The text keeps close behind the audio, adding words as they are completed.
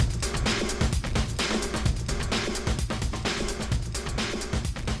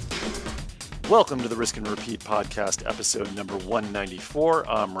Welcome to the Risk and Repeat podcast, episode number 194.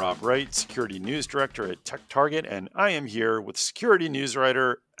 I'm Rob Wright, Security News Director at TechTarget, and I am here with Security News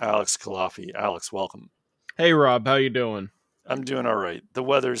Writer Alex Kalafi. Alex, welcome. Hey, Rob. How you doing? I'm doing all right. The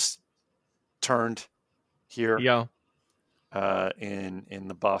weather's turned here in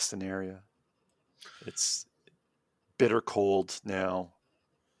the Boston area. It's bitter cold now,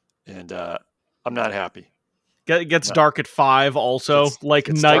 and I'm not happy. It gets dark at 5 also, Gets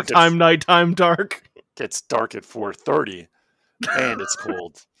nighttime dark. Gets dark at 4:30, and it's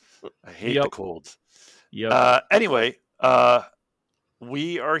cold. I hate the cold. Anyway,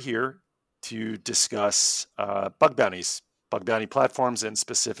 we are here to discuss bug bounty platforms, and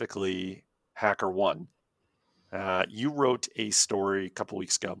specifically HackerOne. You wrote a story a couple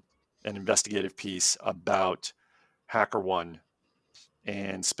weeks ago, an investigative piece about HackerOne,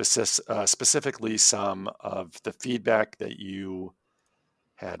 and specifically some of the feedback that you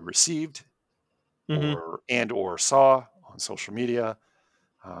had received or saw on social media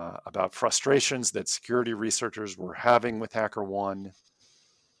about frustrations that security researchers were having with HackerOne,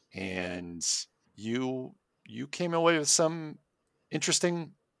 and you came away with some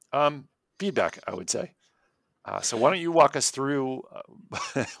interesting feedback, I would say. So why don't you walk us through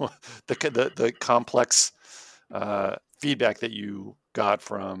the complex feedback that you got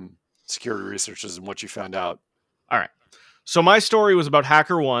from security researchers and what you found out? All right. So my story was about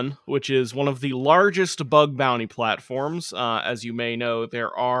HackerOne, which is one of the largest bug bounty platforms. As you may know,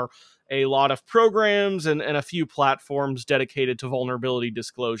 there are a lot of programs and a few platforms dedicated to vulnerability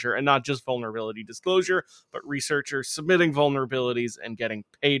disclosure, and not just vulnerability disclosure, but researchers submitting vulnerabilities and getting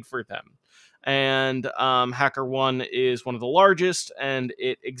paid for them. And HackerOne is one of the largest, and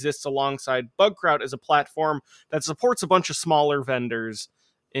it exists alongside Bugcrowd as a platform that supports a bunch of smaller vendors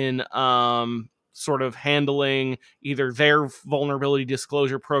in sort of handling either their vulnerability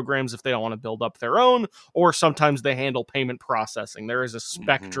disclosure programs if they don't want to build up their own, or sometimes they handle payment processing. There is a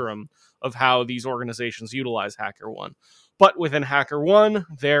spectrum of how these organizations utilize HackerOne. But within HackerOne,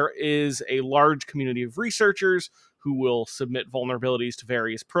 there is a large community of researchers who will submit vulnerabilities to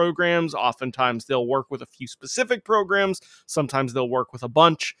various programs. Oftentimes they'll work with a few specific programs. Sometimes they'll work with a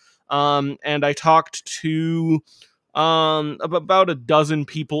bunch. And I talked to about a dozen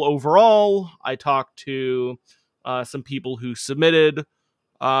people overall. I talked to some people who submitted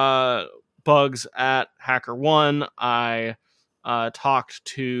bugs at HackerOne. I talked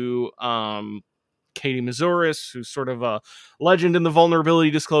to Katie Mazouris, who's sort of a legend in the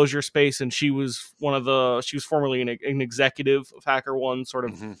vulnerability disclosure space, and she was formerly an executive of HackerOne, sort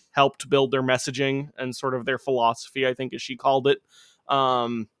of helped build their messaging and sort of their philosophy, I think, as she called it.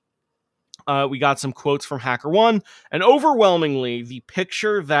 We got some quotes from HackerOne, and overwhelmingly, the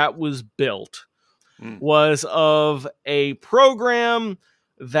picture that was built was of a program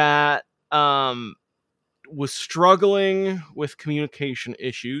that was struggling with communication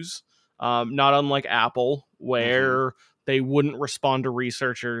issues, not unlike Apple, where they wouldn't respond to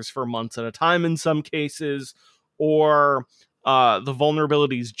researchers for months at a time in some cases, or the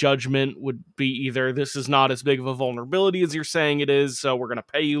vulnerabilities judgment would be either this is not as big of a vulnerability as you're saying it is, so we're going to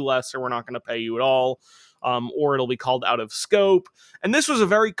pay you less, or we're not going to pay you at all, or it'll be called out of scope. And this was a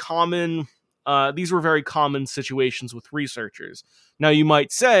very common, these were very common situations with researchers. Now you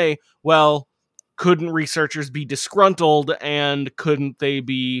might say, well, couldn't researchers be disgruntled, and couldn't they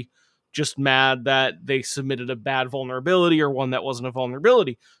be just mad that they submitted a bad vulnerability or one that wasn't a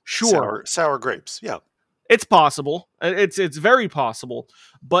vulnerability? Sure. Sour grapes, yeah. It's possible. It's very possible.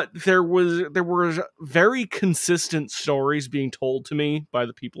 But there were very consistent stories being told to me by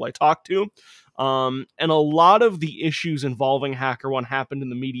the people I talked to. And a lot of the issues involving HackerOne happened in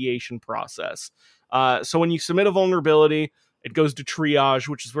the mediation process. So when you submit a vulnerability, it goes to triage,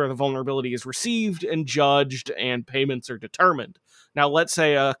 which is where the vulnerability is received and judged, and payments are determined. Now, let's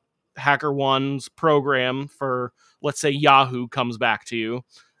say a HackerOne's program for, let's say, Yahoo comes back to you,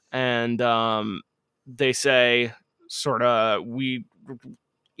 and they say, sort of,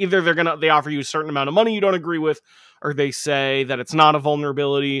 either they offer you a certain amount of money you don't agree with, or they say that it's not a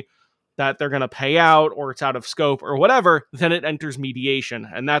vulnerability that they're going to pay out, or it's out of scope, or whatever. Then it enters mediation,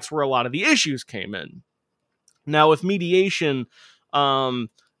 and that's where a lot of the issues came in. Now, with mediation,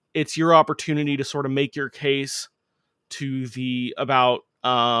 it's your opportunity to sort of make your case about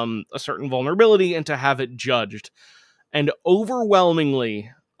a certain vulnerability and to have it judged. And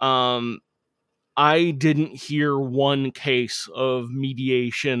overwhelmingly, I didn't hear one case of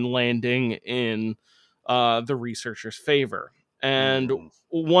mediation landing in the researcher's favor. And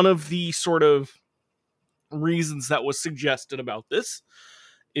one of the sort of reasons that was suggested about this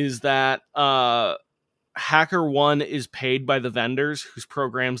is that HackerOne is paid by the vendors whose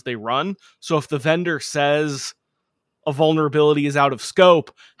programs they run. So if the vendor says a vulnerability is out of scope,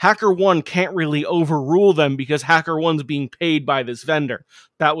 HackerOne can't really overrule them because HackerOne's being paid by this vendor.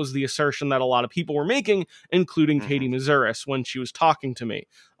 That was the assertion that a lot of people were making, including Katie Mazuris when she was talking to me.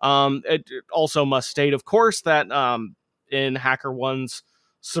 It also must state, of course, that in HackerOne's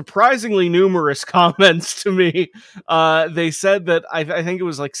surprisingly numerous comments to me, they said that I think it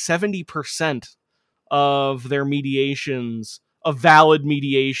was like 70% of their mediations, of valid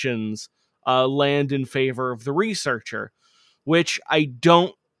mediations, land in favor of the researcher, which I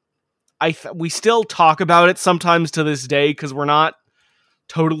don't. We still talk about it sometimes to this day because we're not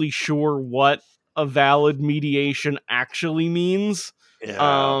totally sure what a valid mediation actually means,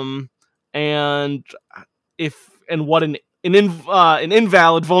 and what an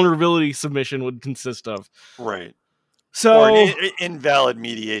invalid vulnerability submission would consist of. Right. So, or an invalid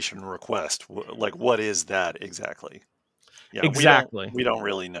mediation request. Like, what is that exactly? Yeah, exactly. We don't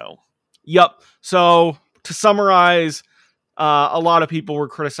really know. Yep. So to summarize, a lot of people were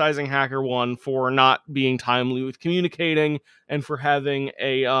criticizing HackerOne for not being timely with communicating and for having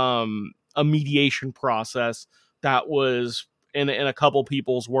a mediation process that was, in a couple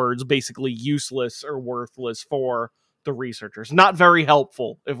people's words, basically useless or worthless for the researchers. Not very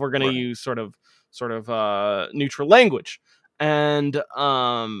helpful if we're going to use sort of neutral language. And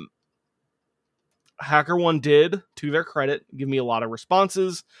HackerOne did, to their credit, give me a lot of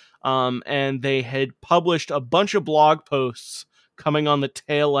responses. And they had published a bunch of blog posts coming on the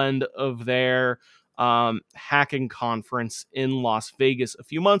tail end of their hacking conference in Las Vegas a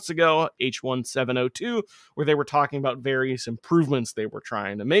few months ago, H1702, where they were talking about various improvements they were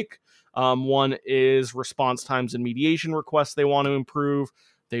trying to make. One is response times and mediation requests they want to improve.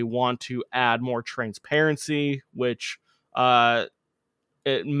 They want to add more transparency, which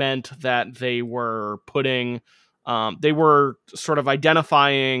it meant that they were they were sort of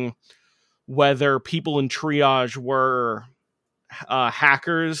identifying whether people in triage were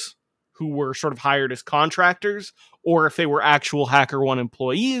hackers who were sort of hired as contractors, or if they were actual HackerOne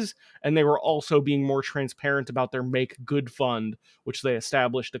employees, and they were also being more transparent about their Make Good Fund, which they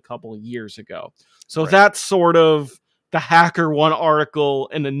established a couple of years ago. So that's sort of the HackerOne article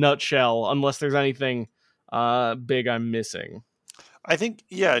in a nutshell, unless there's anything big I'm missing. I think,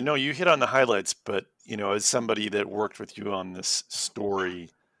 you hit on the highlights, but, as somebody that worked with you on this story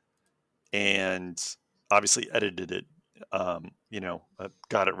and obviously edited it,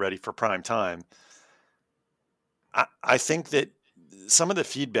 got it ready for prime time, I think that some of the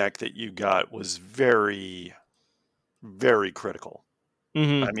feedback that you got was very, very critical.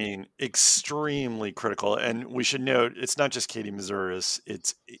 Mm-hmm. I mean, extremely critical. And we should note, it's not just Katie Mazuris.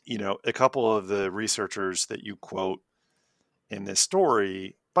 It's, a couple of the researchers that you quote in this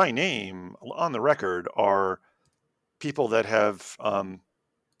story by name on the record are people that have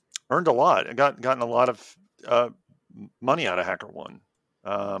earned a lot and gotten a lot of money out of HackerOne,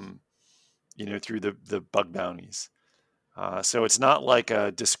 through the bug bounties. So it's not like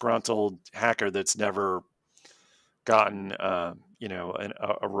a disgruntled hacker that's never gotten, a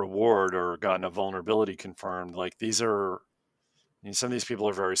reward or gotten a vulnerability confirmed. Like, these are, some of these people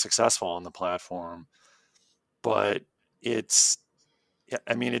are very successful on the platform, but it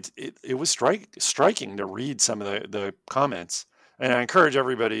was striking to read some of the comments. And I encourage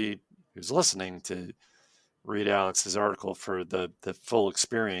everybody who's listening to read Alex's article for the full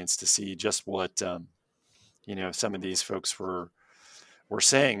experience to see just what, some of these folks were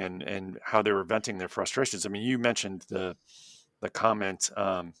saying and how they were venting their frustrations. I mean, you mentioned the comment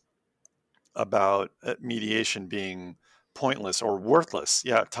about mediation being pointless or worthless.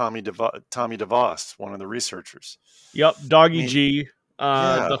 Yeah, Tommy DeVos, one of the researchers. Yep, Doggy G.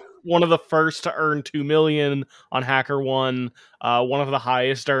 One of the first to earn $2 million on HackerOne, one of the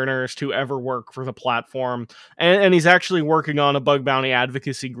highest earners to ever work for the platform, and he's actually working on a bug bounty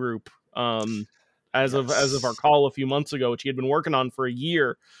advocacy group as of our call a few months ago, which he had been working on for a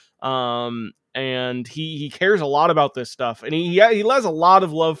year. And he cares a lot about this stuff, and he has a lot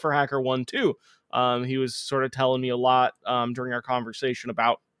of love for HackerOne too. He was sort of telling me a lot during our conversation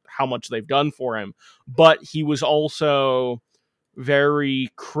about how much they've done for him, but he was also very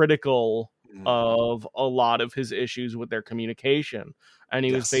critical of a lot of his issues with their communication. And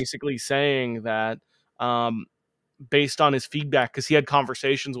he was basically saying that based on his feedback, because he had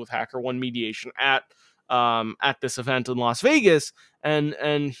conversations with HackerOne mediation at this event in Las Vegas,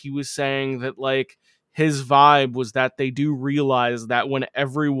 and he was saying that, like, his vibe was that they do realize that when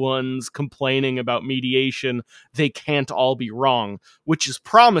everyone's complaining about mediation, they can't all be wrong, which is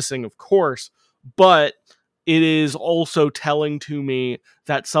promising, of course, but it is also telling to me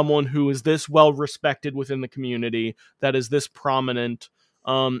that someone who is this well respected within the community, that is this prominent,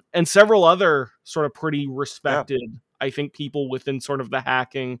 and several other sort of pretty respected, I think, people within sort of the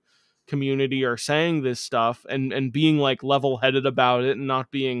hacking community are saying this stuff and being like level headed about it and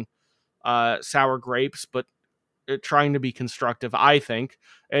not being sour grapes, but trying to be constructive. I think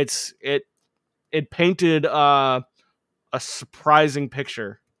it painted a surprising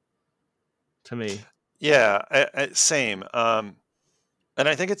picture to me. Yeah, same. And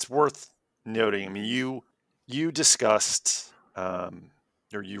I think it's worth noting. I mean, you discussed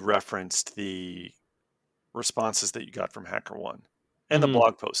or you referenced the responses that you got from HackerOne and the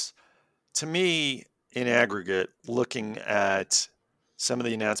blog posts. To me, in aggregate, looking at some of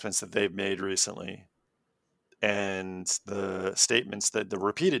the announcements that they've made recently and the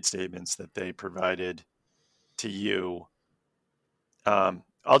repeated statements that they provided to you, I'll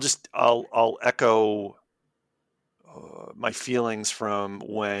echo my feelings from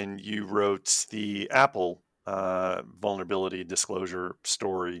when you wrote the Apple vulnerability disclosure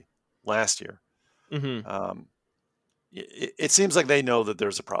story last year. It seems like they know that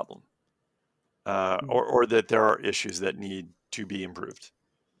there's a problem, or that there are issues that need to be improved.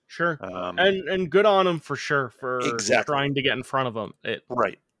 Sure, and good on them for sure for exactly. trying to get in front of them.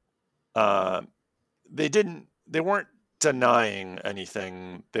 Right. They weren't denying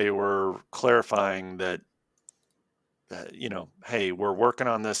anything. They were clarifying that, hey, we're working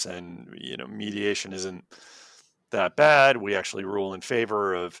on this, and mediation isn't that bad. We actually rule in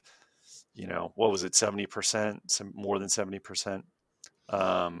favor of, what was it, 70%, more than 70%,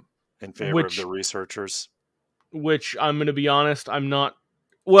 in favor of the researchers. Which I'm going to be honest, I'm not.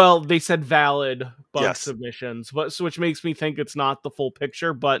 Well, they said valid bug Yes. submissions, which makes me think it's not the full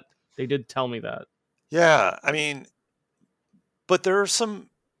picture, but they did tell me that. Yeah, I mean, but there were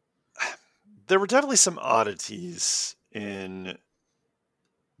definitely some oddities in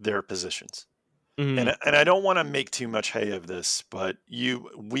their positions. And I don't want to make too much hay of this, but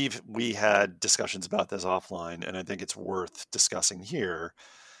we had discussions about this offline, and I think it's worth discussing here.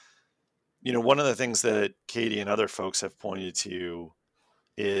 One of the things that Katie and other folks have pointed to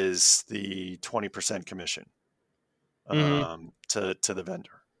is the 20% commission to the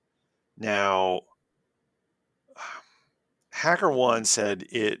vendor. Now, HackerOne said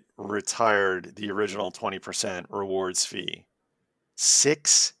it retired the original 20% rewards fee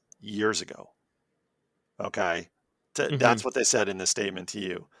 6 years ago. Okay. That's what they said in the statement to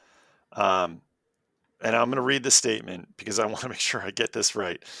you. And I'm going to read the statement because I want to make sure I get this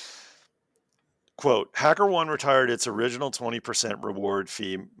right. Quote, HackerOne retired its original 20% reward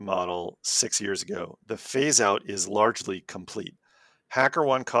fee model 6 years ago. The phase out is largely complete.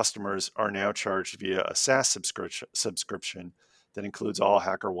 HackerOne customers are now charged via a SaaS subscription that includes all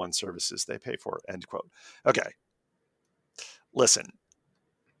HackerOne services they pay for, end quote. Okay. Listen,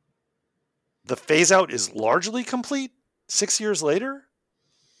 the phase out is largely complete 6 years later?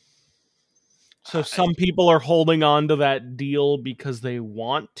 So some people are holding on to that deal because they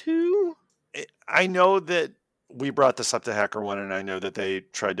want to? I know that we brought this up to HackerOne, and I know that they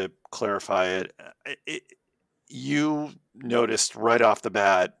tried to clarify it. You noticed right off the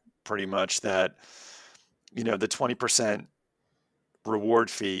bat pretty much that, the 20% reward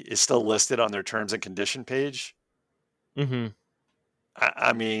fee is still listed on their terms and condition page.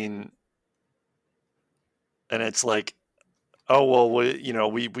 I mean, and it's like, oh, well,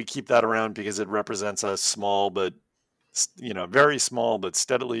 we keep that around because it represents a small but very small but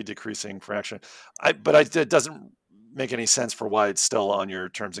steadily decreasing fraction. It doesn't make any sense for why it's still on your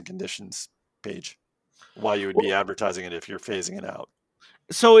terms and conditions page. Why you would be advertising it if you're phasing it out.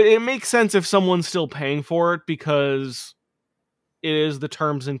 So it makes sense if someone's still paying for it because it is the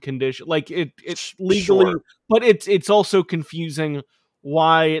terms and conditions. Like it's legally, sure. But it's also confusing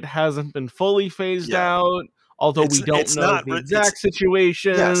why it hasn't been fully phased out. Although we don't know the exact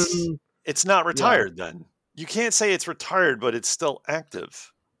situation. Yes, it's not retired then. You can't say it's retired, but it's still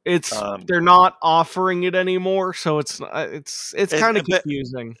active. They're not offering it anymore, so it's kind of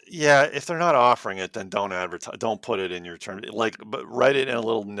confusing. Yeah, if they're not offering it, then don't advertise. Don't put it in your term. But write it in a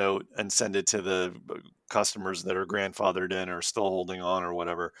little note and send it to the customers that are grandfathered in or still holding on or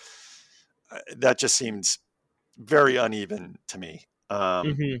whatever. That just seems very uneven to me.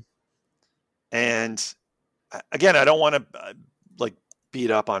 And again, I don't want to beat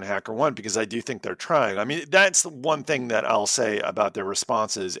up on HackerOne because I do think they're trying. I mean, that's the one thing that I'll say about their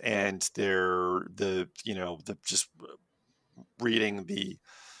responses and just reading the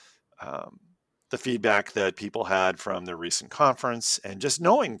feedback that people had from the recent conference and just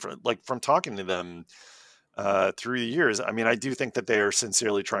knowing from talking to them through the years. I mean, I do think that they are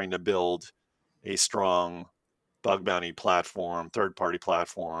sincerely trying to build a strong bug bounty platform, third-party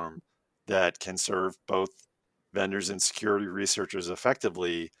platform that can serve both vendors and security researchers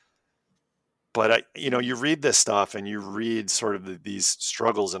effectively. But you read this stuff and you read sort of these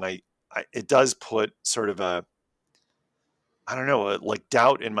struggles, and it does put sort of I don't know, like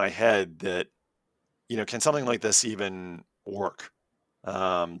doubt in my head that, can something like this even work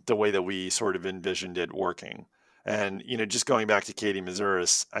the way that we sort of envisioned it working? And, just going back to Katie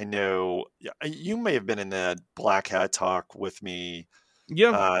Mazuris, I know you may have been in that Black Hat talk with me.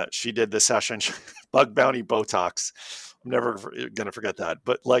 Yeah. She did the session, Bug Bounty Botox. I'm never going to forget that.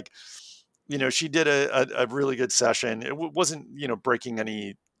 But she did a really good session. It wasn't, breaking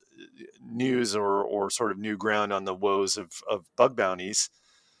any news or sort of new ground on the woes of bug bounties.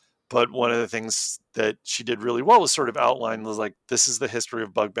 But one of the things that she did really well was sort of outline, was like, this is the history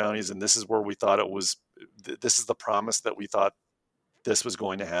of bug bounties, and this is where we thought it was, this is the promise that we thought this was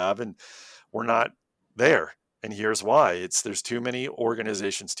going to have, and we're not there. And here's why. There's too many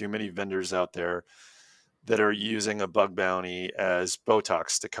organizations, too many vendors out there that are using a bug bounty as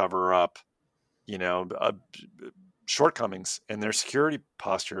Botox to cover up, shortcomings in their security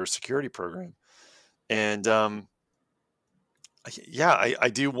posture or security program. And I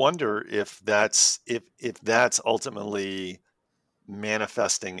do wonder if that's ultimately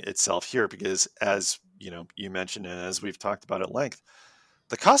manifesting itself here, because as you mentioned, and as we've talked about at length,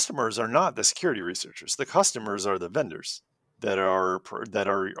 the customers are not the security researchers. The customers are the vendors that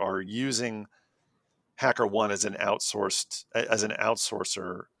are using HackerOne as an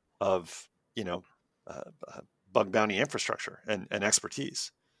outsourcer of bug bounty infrastructure and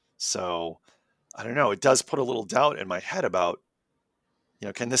expertise. So I don't know. It does put a little doubt in my head about,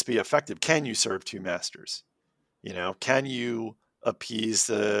 can this be effective? Can you serve two masters? Can you appease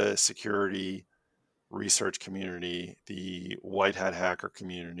the security research community, the white hat hacker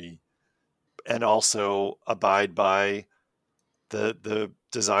community, and also abide by the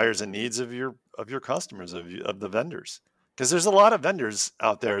desires and needs of your customers, of the vendors? Because there's a lot of vendors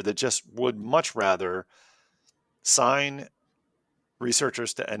out there that just would much rather sign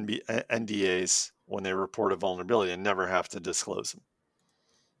researchers to NDAs when they report a vulnerability and never have to disclose them.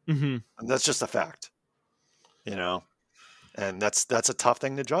 Mm-hmm. And that's just a fact, and that's a tough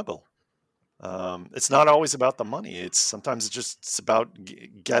thing to juggle. It's not always about the money. Sometimes it's about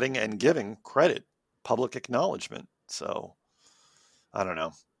getting and giving credit, public acknowledgement. So I don't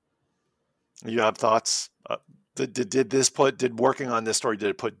know. You have thoughts? Did working on this story, did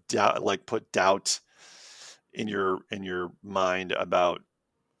it put doubt in your mind about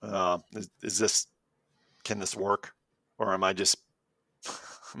can this work, or am I just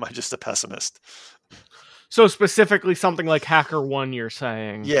a pessimist? So specifically something like HackerOne, you're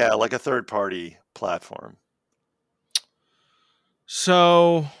saying? Yeah, like a third-party platform.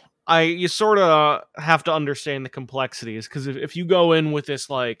 So you sort of have to understand the complexities, because if you go in with this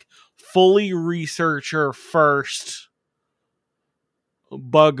like fully researcher first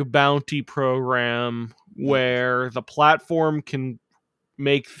bug bounty program where the platform can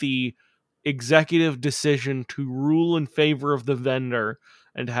make the executive decision to rule in favor of the vendor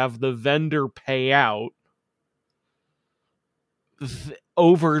and have the vendor pay out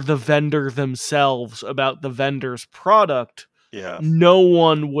over the vendor themselves about the vendor's product, no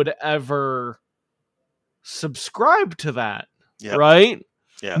one would ever subscribe to that, right?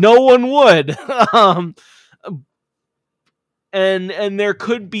 Yeah. No one would. And there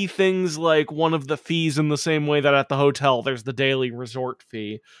could be things like one of the fees, in the same way that at the hotel there's the daily resort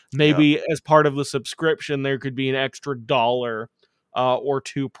fee. Maybe as part of the subscription there could be an extra $1 or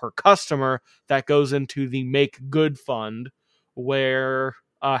 $2 per customer that goes into the Make Good Fund, where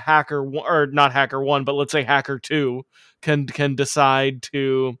not HackerOne, but let's say Hacker2 can decide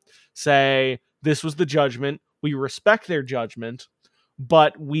to say, this was the judgment, we respect their judgment,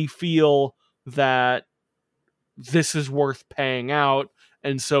 but we feel that this is worth paying out,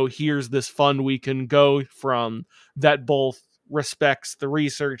 and so here's this fund we can go from that both respects the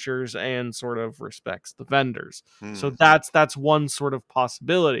researchers and sort of respects the vendors. So that's one sort of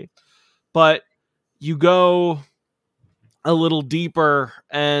possibility. But you go a little deeper,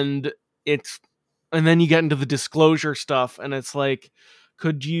 and then you get into the disclosure stuff, and it's like,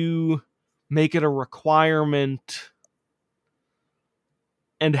 could you make it a requirement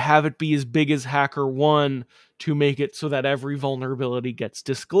and have it be as big as HackerOne to make it so that every vulnerability gets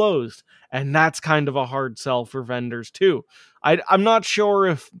disclosed? And that's kind of a hard sell for vendors too. I'm not sure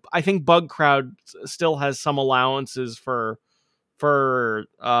if, I think BugCrowd still has some allowances for bugs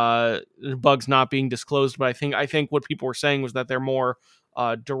not being disclosed, but I think what people were saying was that they're more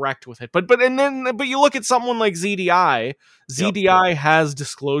direct with it. But you look at someone like ZDI. ZDI has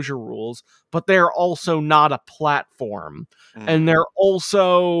disclosure rules, but they're also not a platform, and they're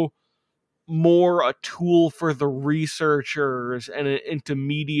also more a tool for the researchers and an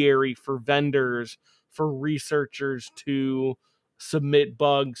intermediary for vendors, for researchers to submit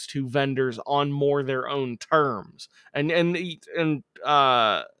bugs to vendors on more their own terms. So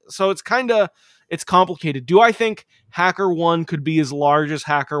it's complicated. Do I think HackerOne could be as large as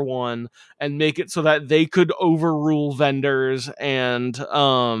HackerOne and make it so that they could overrule vendors and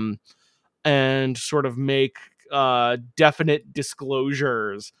sort of make definite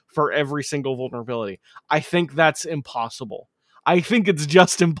disclosures for every single vulnerability? I think that's impossible. I think it's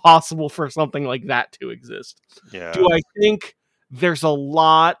just impossible for something like that to exist. Yeah. Do I think there's a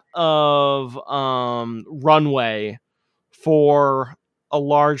lot of runway for a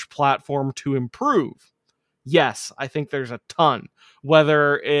large platform to improve? Yes, I think there's a ton.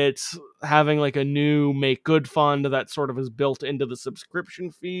 Whether it's having like a new make good fund that sort of is built into the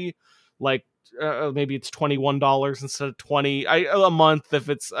subscription fee, like maybe it's $21 instead of $20 a month. If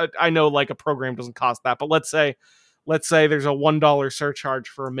it's, I know like a program doesn't cost that, but let's say there's a $1 surcharge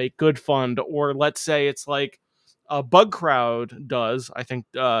for a make good fund, or let's say it's like a Bugcrowd does. I think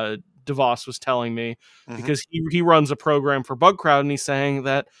DeVos was telling me, because he runs a program for Bugcrowd, and he's saying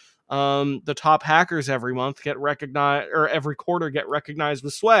that the top hackers every month get recognized, or every quarter get recognized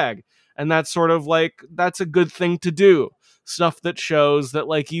with swag, and that's sort of like, that's a good thing to do. Stuff that shows that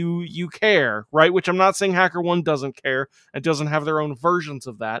like you care, right? Which I'm not saying HackerOne doesn't care and doesn't have their own versions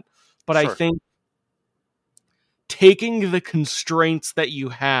of that, but sure. I think taking the constraints that you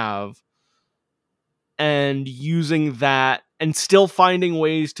have and using that and still finding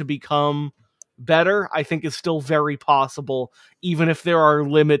ways to become better, I think is still very possible, even if there are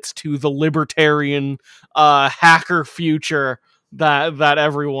limits to the libertarian hacker future that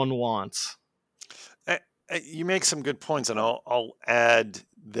everyone wants. You make some good points, and I'll add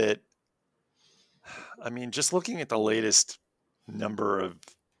that, I mean, just looking at the latest number of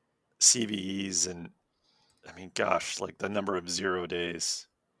CVEs, and I mean, gosh, like the number of 0 days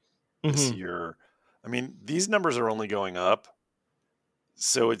this year, I mean, these numbers are only going up.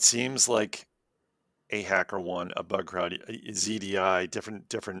 So it seems like a HackerOne, a Bugcrowd, a ZDI,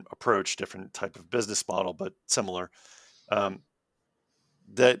 different approach, different type of business model, but similar,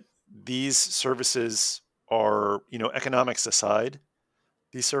 that these services are, economics aside,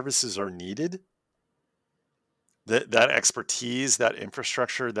 these services are needed. That expertise, that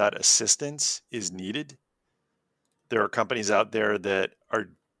infrastructure, that assistance is needed. There are companies out there that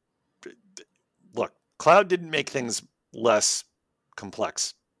are, look, cloud didn't make things less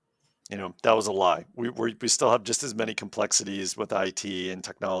complex. That was a lie. We still have just as many complexities with IT and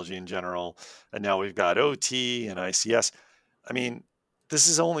technology in general. And now we've got OT and ICS. I mean, this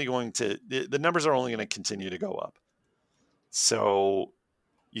is only the numbers are only going to continue to go up. So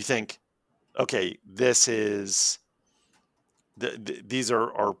you think, okay, this is, these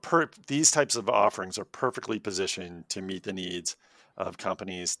types of offerings are perfectly positioned to meet the needs of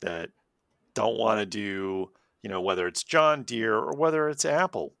companies that don't want to do, whether it's John Deere or whether it's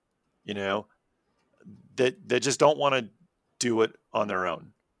Apple, that just don't want to do it on their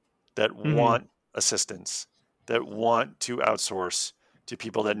own, that want assistance, that want to outsource to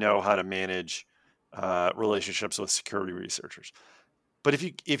people that know how to manage relationships with security researchers. But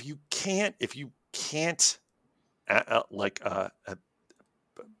if you can't if you can't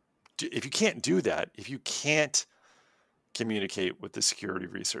do that, if you can't communicate with the security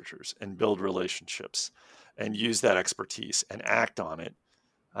researchers and build relationships and use that expertise and act on it,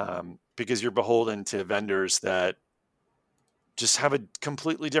 because you're beholden to vendors that just have a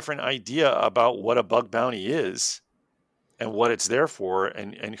completely different idea about what a bug bounty is and what it's there for,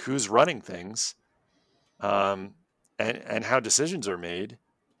 and who's running things, and how decisions are made,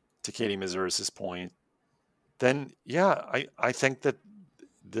 to Katie Mazuris's point, then yeah, I think that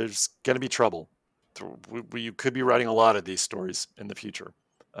there's going to be trouble. You could be writing a lot of these stories in the future,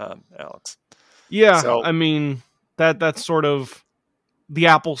 Alex. Yeah, so, I mean, that's sort of, the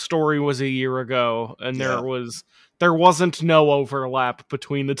Apple story was a year ago, and there wasn't no overlap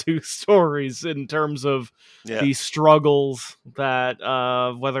between the two stories in terms of the struggles that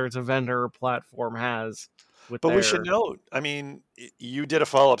whether it's a vendor or platform has. But we should note, I mean, you did a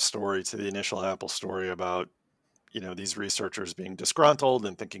follow-up story to the initial Apple story about, these researchers being disgruntled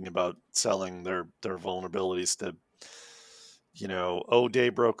and thinking about selling their vulnerabilities to, day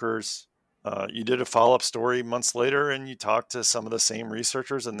brokers. You did a follow-up story months later, and you talked to some of the same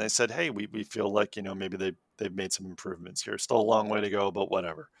researchers, and they said, hey, we feel like, maybe they've made some improvements here. Still a long way to go, but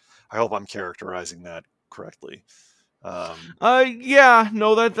whatever. I hope I'm characterizing that correctly. Yeah,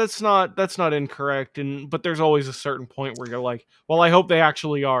 no, that's not incorrect, but there's always a certain point where you're like, well, I hope they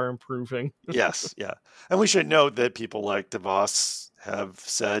actually are improving. Yes, yeah, and we should note that people like DeVos have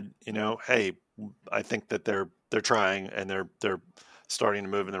said, hey, I think that they're trying and they're starting to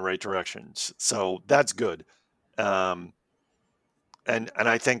move in the right direction. So that's good, and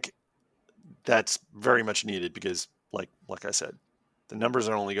I think that's very much needed because, like I said, the numbers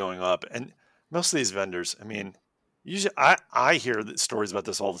are only going up, and most of these vendors, I mean, usually I hear stories about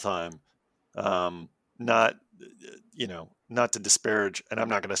this all the time. Not not to disparage, and I'm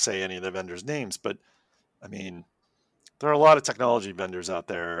not going to say any of the vendors' names, but I mean, there are a lot of technology vendors out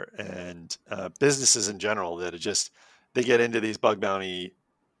there and businesses in general that they get into these bug bounty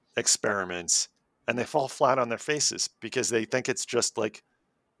experiments and they fall flat on their faces because they think it's just like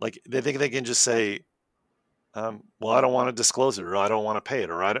they think they can just say, well, I don't want to disclose it, or I don't want to pay it,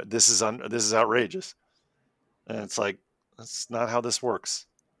 or this is outrageous. And it's like, that's not how this works.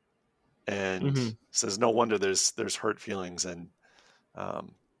 And says, no wonder there's hurt feelings and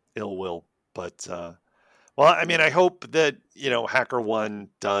ill will. But well, I mean, I hope that HackerOne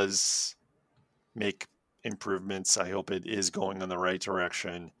does make improvements. I hope it is going in the right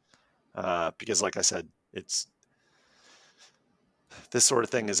direction because, like I said, this sort of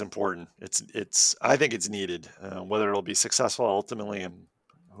thing is important. I think it's needed. Whether it'll be successful ultimately, and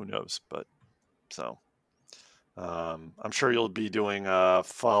who knows? But so I'm sure you'll be doing a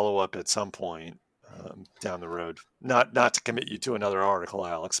follow-up at some point down the road. Not to commit you to another article,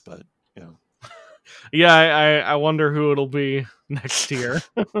 Alex, but Yeah, I wonder who it'll be next year.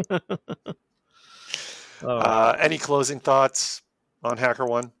 Any closing thoughts on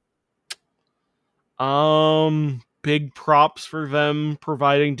HackerOne? Big props for them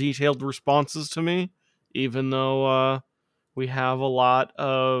providing detailed responses to me, even though we have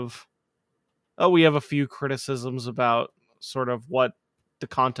a few criticisms about sort of what the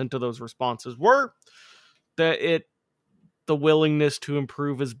content of those responses were. The willingness to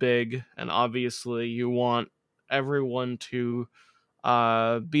improve is big, and obviously you want everyone to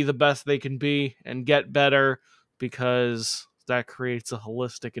be the best they can be and get better, because that creates a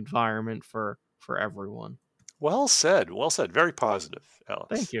holistic environment for everyone. Well said. Very positive, Alex.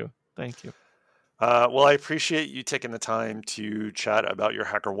 Thank you. Well, I appreciate you taking the time to chat about your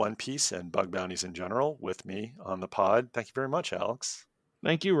HackerOne piece and bug bounties in general with me on the pod. Thank you very much, Alex.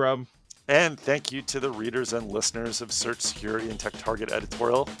 Thank you, Rob. And thank you to the readers and listeners of Search Security and Tech Target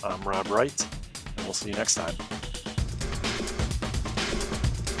Editorial. I'm Rob Wright, and we'll see you next time.